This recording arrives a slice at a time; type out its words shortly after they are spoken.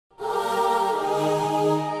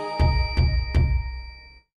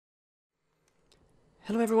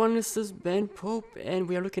Hello everyone, this is Ben Pope and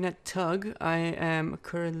we are looking at TUG. I am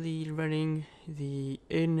currently running the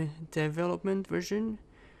in development version,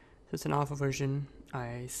 so it's an alpha version.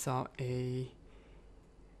 I saw a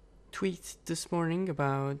tweet this morning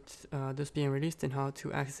about this being released and how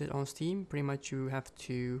to access it on Steam. Pretty much you have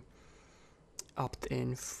to opt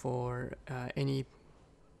in for any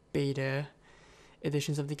beta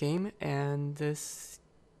editions of the game, and this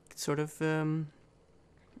sort of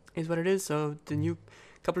is what it is. So the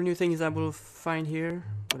couple of new things I will find here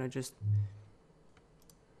when I just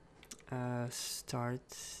start.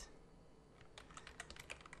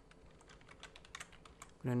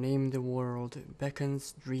 I'm gonna name the world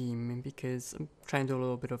Bekan's Dream because I'm trying to do a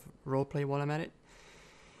little bit of roleplay while I'm at it.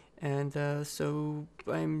 And so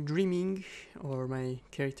I'm dreaming, or my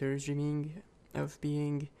character is dreaming, of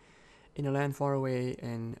being in a land far away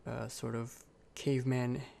in sort of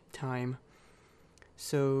caveman time.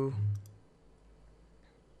 So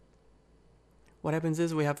what happens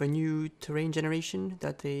is we have a new terrain generation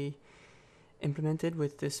that they implemented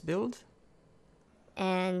with this build.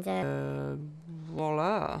 And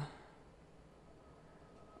voila.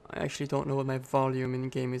 I actually don't know what my volume in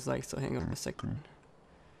game is like, so hang on a second.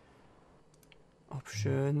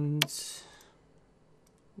 Options.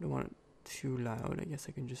 Don't want it too loud. I guess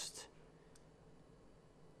I can just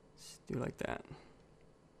do like that.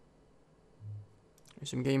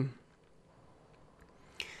 Resume game.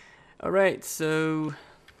 Alright, so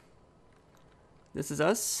this is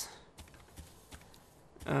us.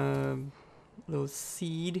 Little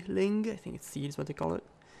seedling, I think it's seed is what they call it.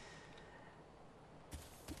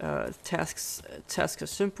 Tasks are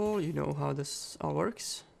simple, you know how this all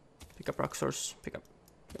works. Pick up rock source, pick up,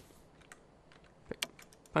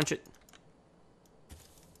 punch it.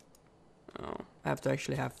 Oh, I have to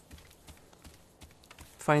actually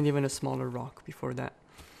find even a smaller rock before that.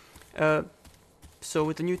 So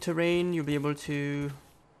with the new terrain, you'll be able to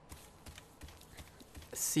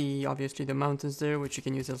see obviously the mountains there, which you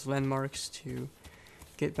can use as landmarks to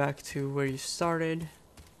get back to where you started.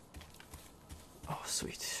 Oh,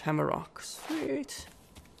 sweet. Hammer rock. Sweet.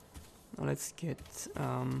 Now let's get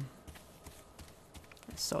I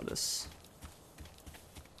saw this.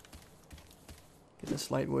 Get this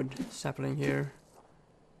lightwood sapling here,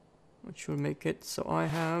 which will make it so I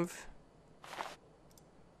have.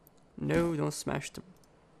 No, don't smash the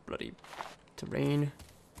bloody terrain.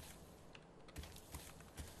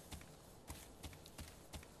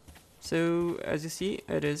 So, as you see,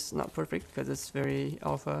 it is not perfect because it's very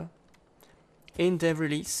alpha. InDev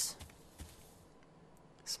release.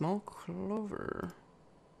 Small clover.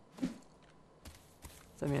 Does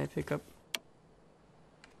that mean I pick up?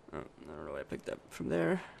 Oh, I don't know what I picked up from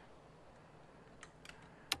there.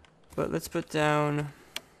 But let's put down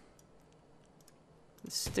the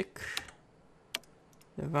stick,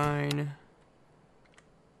 the vine,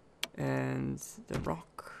 and the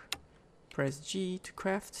rock. Press G to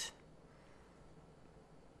craft.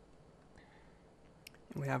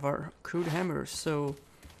 We have our crude hammer. So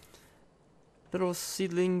little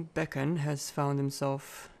seedling Bekan has found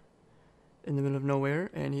himself in the middle of nowhere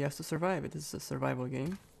and he has to survive. It is a survival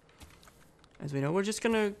game. As we know, we're just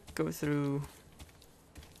gonna go through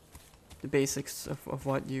the basics of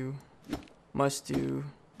what you must do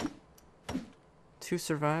to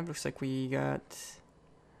survive. Looks like we got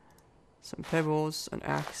some pebbles, an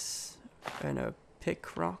axe, and a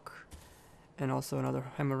pick rock, and also another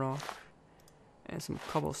hammer rock, and some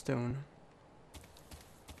cobblestone.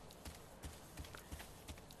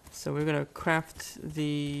 So we're gonna craft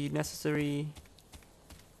the necessary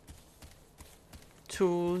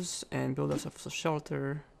tools and build ourselves a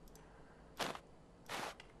shelter,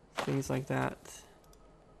 things like that.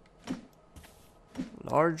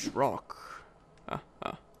 Large rock.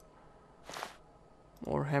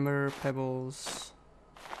 More hammer, pebbles.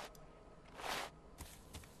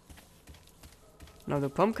 Now the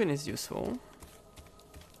pumpkin is useful.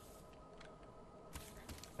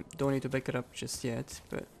 Don't need to pick it up just yet,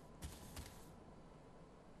 but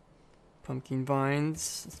pumpkin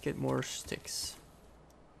vines. Let's get more sticks.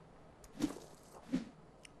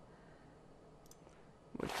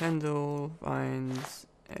 Wood handle, vines,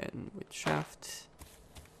 and wood shaft.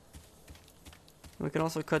 We can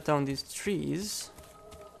also cut down these trees.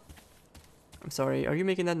 I'm sorry, are you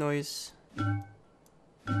making that noise?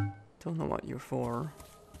 Don't know what you're for.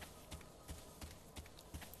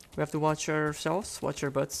 We have to watch ourselves, watch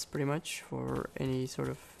our butts pretty much for any sort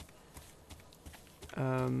of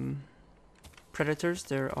predators.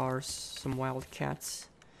 There are some wild cats.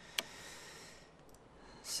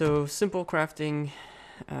 So simple crafting.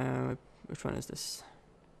 Which one is this?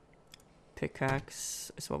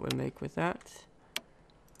 Pickaxe is what we'll make with that.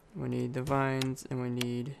 We need the vines, and we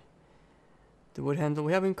need the wood handle.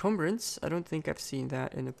 We have encumbrance. I don't think I've seen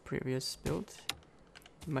that in a previous build.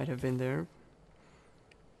 Might have been there.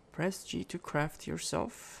 Press G to craft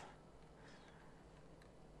yourself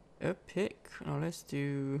a pick. Now let's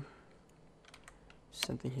do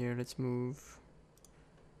something here. Let's move.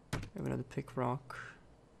 Have another pick rock.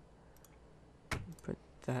 Put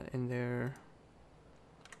that in there.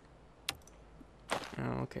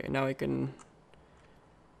 Okay, now I can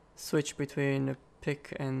switch between the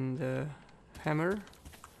pick and the hammer.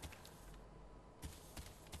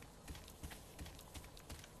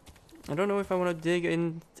 I don't know if I want to dig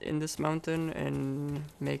in this mountain and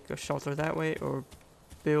make a shelter that way, or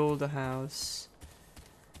build a house.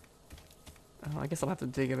 I guess I'll have to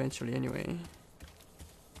dig eventually anyway.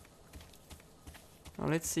 Now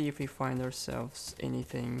let's see if we find ourselves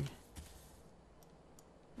anything.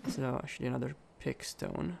 So actually another pick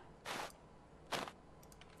stone.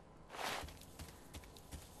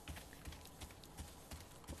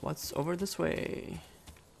 What's over this way?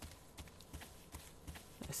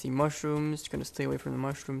 I see mushrooms. Gonna stay away from the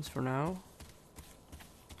mushrooms for now.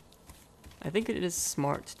 I think it is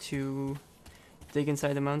smart to dig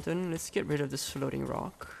inside the mountain. Let's get rid of this floating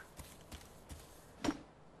rock.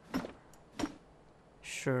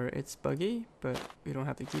 Sure, it's buggy, but we don't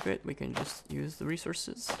have to keep it. We can just use the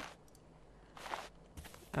resources.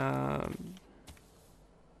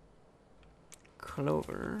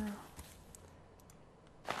 Clover.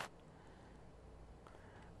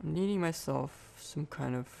 I'm needing myself some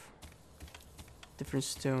kind of different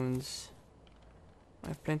stones. I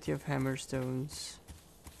have plenty of hammer stones.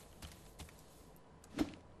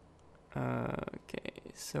 Okay,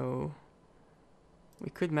 so we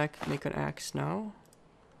could make an axe now.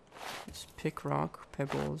 Just pick rock,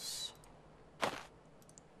 pebbles.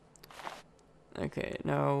 Okay,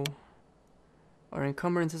 now our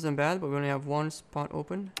encumbrance isn't bad, but we only have one spot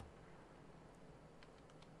open.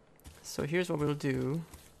 So here's what we'll do.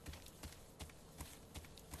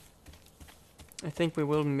 I think we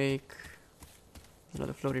will make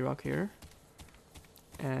another floaty rock here.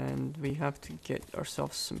 And we have to get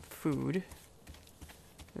ourselves some food.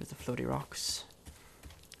 There's the floaty rocks.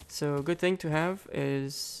 So a good thing to have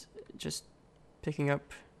is just picking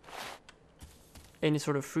up any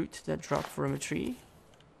sort of fruit that drop from a tree.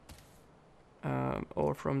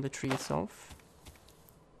 Or from the tree itself.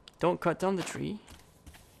 Don't cut down the tree.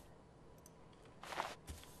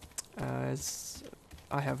 As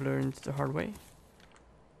I have learned the hard way.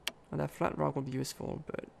 Well, that flat rock will be useful,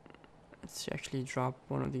 but let's actually drop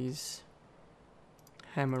one of these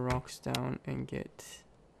hammer rocks down and get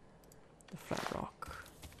the flat rock.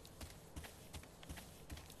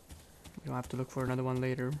 We don't have to look for another one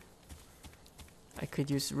later. I could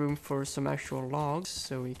use room for some actual logs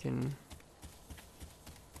so we can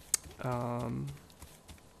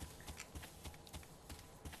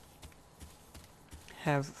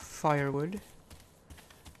have firewood.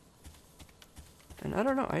 And I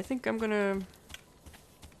don't know, I think I'm gonna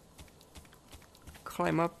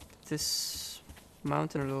climb up this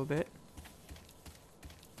mountain a little bit.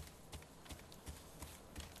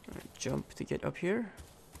 Jump to get up here.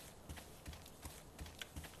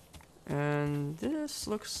 And this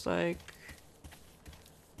looks like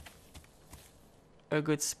a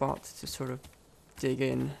good spot to sort of dig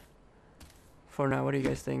in for now. What do you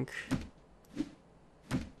guys think?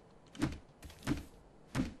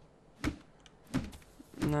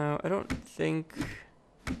 No, I don't think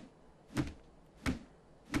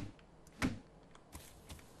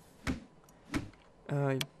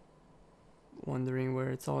wondering where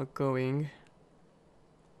it's all going.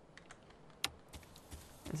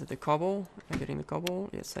 Is it the cobble? Am I getting the cobble?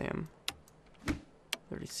 Yes, I am.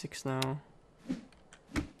 36 now.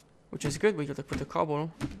 Which is good. We get to put the cobble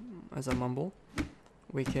as a mumble.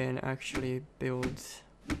 We can actually build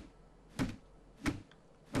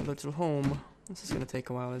a little home. This is gonna take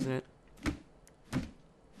a while, isn't it?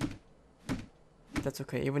 That's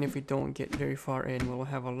okay. Even if we don't get very far in, we'll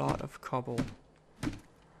have a lot of cobble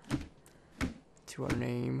to our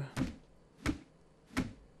name.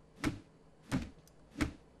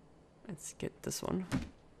 Let's get this one.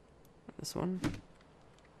 This one.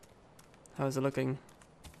 How is it looking?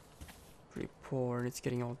 Pretty poor. It's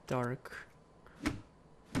getting all dark.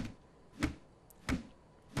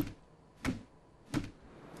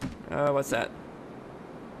 What's that?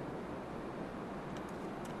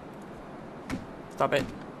 Stop it.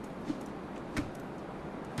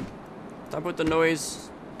 Stop with the noise.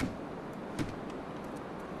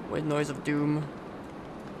 White noise of doom.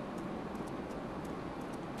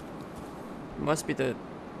 Must be the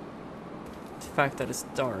fact that it's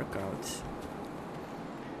dark out.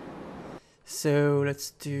 So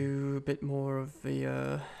let's do a bit more of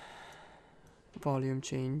the volume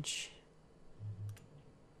change.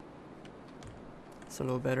 It's a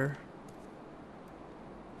little better.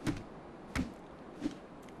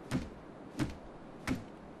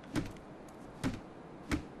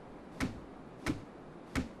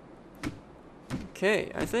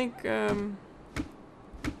 Okay, I think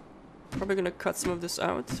probably gonna cut some of this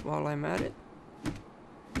out while I'm at it.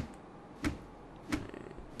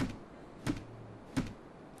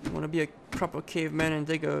 I want to be a proper caveman and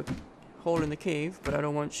dig a hole in the cave, but I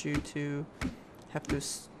don't want you to have to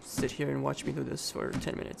sit here and watch me do this for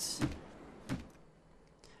 10 minutes.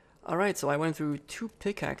 Alright, so I went through 2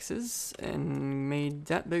 pickaxes and made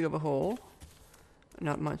that big of a hole.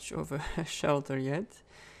 Not much of a shelter yet,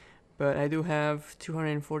 but I do have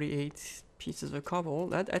 248 pieces of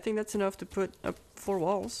cobble. I think that's enough to put up 4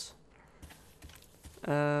 walls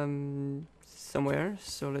somewhere.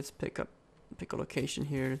 So let's pick a location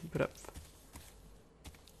here to put up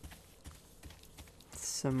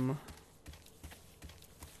some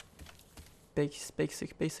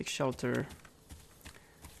basic shelter.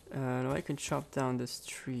 Now I can chop down this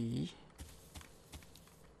tree,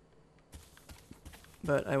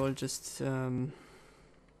 but I will just see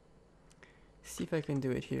if I can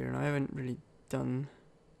do it here. And I haven't really done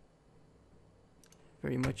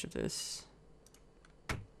very much of this.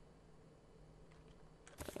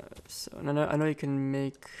 So and I know you can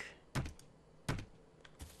make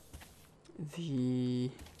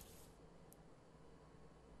the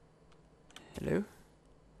hello.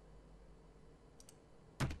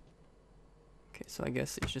 Okay, so I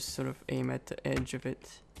guess it's just sort of aim at the edge of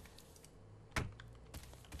it.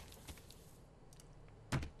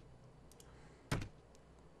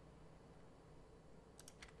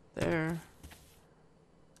 There.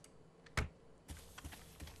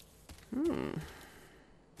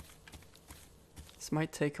 This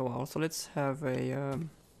might take a while, so let's have a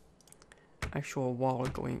actual wall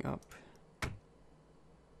going up.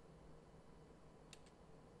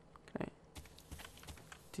 Okay.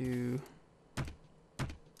 Do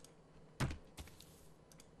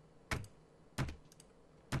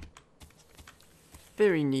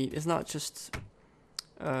very neat. It's not just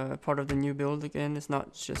part of the new build again. It's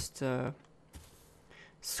not just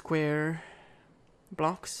square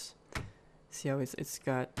blocks. See how it's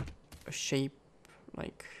got a shape,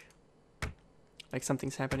 like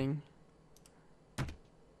something's happening.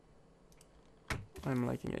 I'm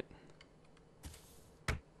liking it.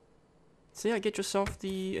 So yeah, get yourself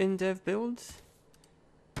the InDev build.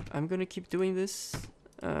 I'm gonna keep doing this.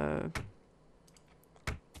 I'm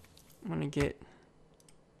gonna get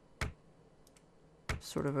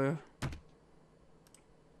sort of a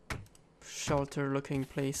shelter looking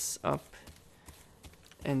place up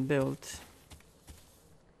and built,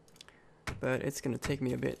 but it's gonna take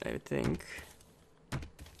me a bit, I think.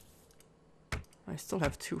 I still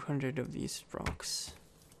have 200 of these rocks.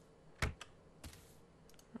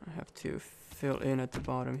 I have to fill in at the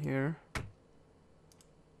bottom here.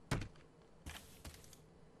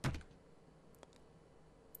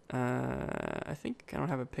 I think I don't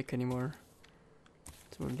have a pick anymore,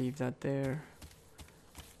 so we'll leave that there.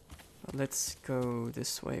 Let's go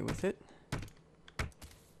this way with it.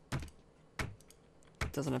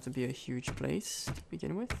 It doesn't have to be a huge place to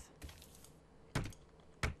begin with.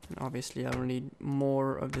 And obviously I will need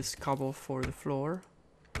more of this cobble for the floor.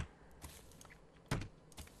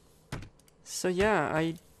 So yeah,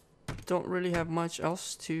 I don't really have much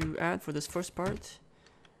else to add for this first part.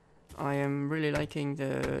 I am really liking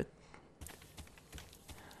the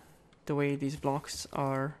way these blocks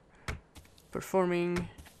are performing,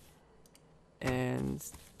 and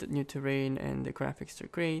the new terrain and the graphics are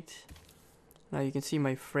great. Now you can see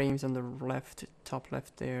my frames on the left, top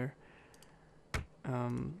left there.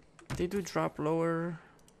 They do drop lower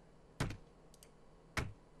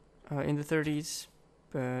in the 30s,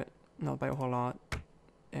 but not by a whole lot.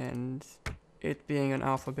 And it being an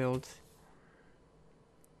alpha build.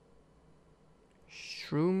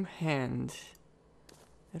 Shroom hand.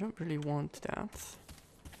 I don't really want that.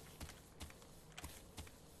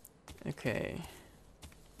 Okay.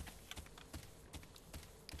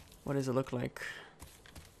 What does it look like?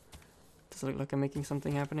 Does it look like I'm making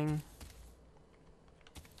something happening?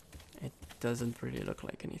 It doesn't really look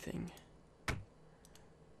like anything.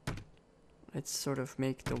 Let's sort of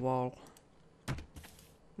make the wall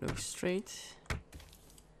look straight.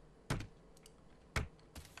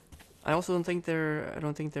 I also don't think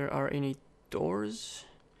there are any doors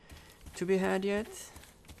to be had yet.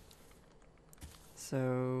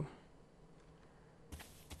 So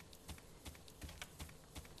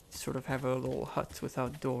sort of have a little hut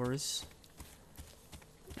without doors.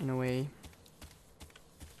 in a way.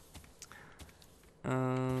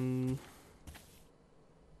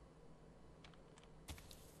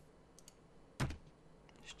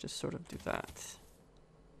 Let's just sort of do that.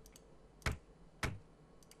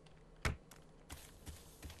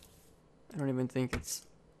 I don't even think it's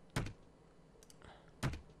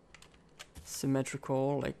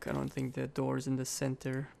symmetrical, like I don't think the door is in the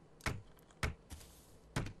center.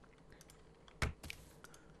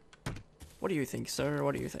 What do you think, sir?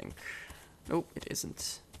 What do you think? Nope, it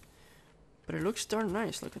isn't. But it looks darn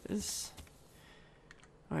nice, look at this.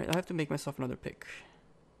 Alright, I have to make myself another pick.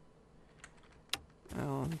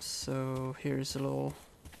 So here's a little...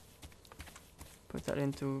 Put that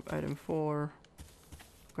into item 4.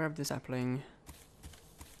 Grab the sapling.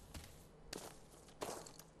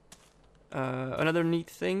 Another neat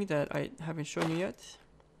thing that I haven't shown you yet.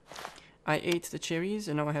 I ate the cherries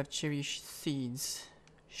and now I have cherry seeds.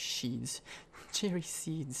 Cherry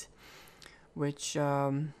seeds. Which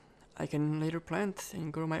I can later plant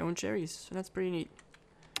and grow my own cherries. So that's pretty neat.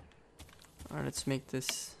 Alright, let's make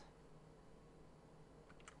this.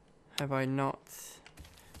 Have I not?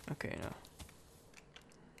 Okay, no.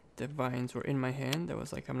 The vines were in my hand. I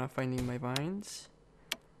was like, I'm not finding my vines.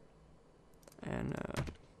 And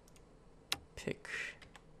pick.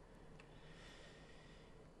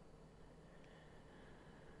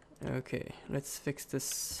 Okay, let's fix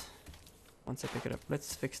this. Once I pick it up,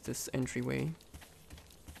 let's fix this entryway.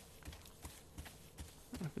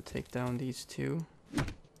 I have to take down these two.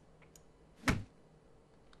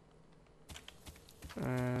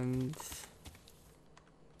 And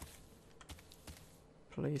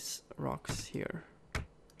place rocks here.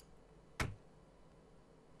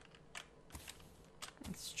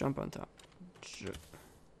 Let's jump on top. There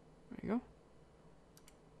you go.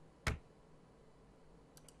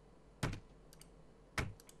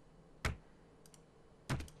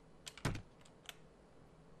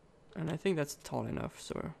 And I think that's tall enough,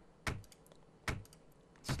 so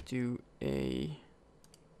let's do a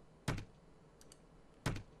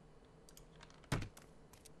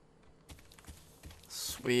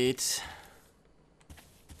sweet.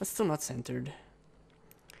 That's still not centered.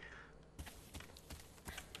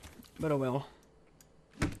 But oh well.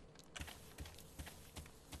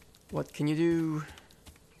 What can you do?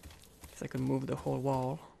 Guess I can move the whole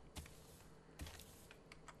wall.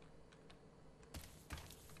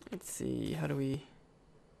 Let's see, how do we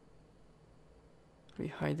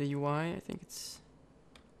hide the UI? I think it's...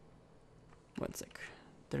 One sec.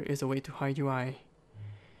 There is a way to hide UI.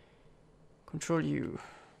 Control U.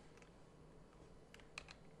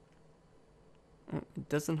 Oh, it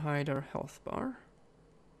doesn't hide our health bar.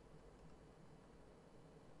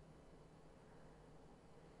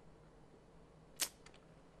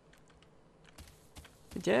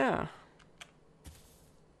 But yeah.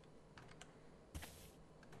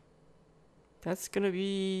 That's gonna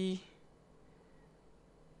be...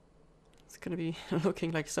 It's gonna be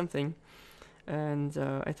looking like something. And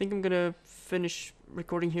I think I'm gonna finish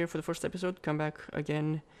recording here for the first episode. Come back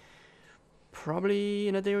again probably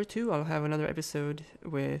in a day or two. I'll have another episode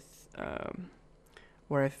with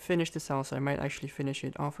where I finish this house. I might actually finish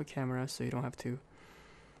it off of camera so you don't have to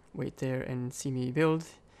wait there and see me build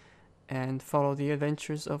and follow the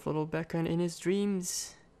adventures of little Bekan in his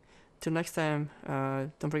dreams. Till next time,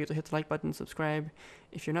 don't forget to hit the like button, subscribe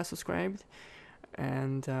if you're not subscribed,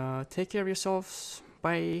 and take care of yourselves.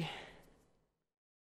 Bye.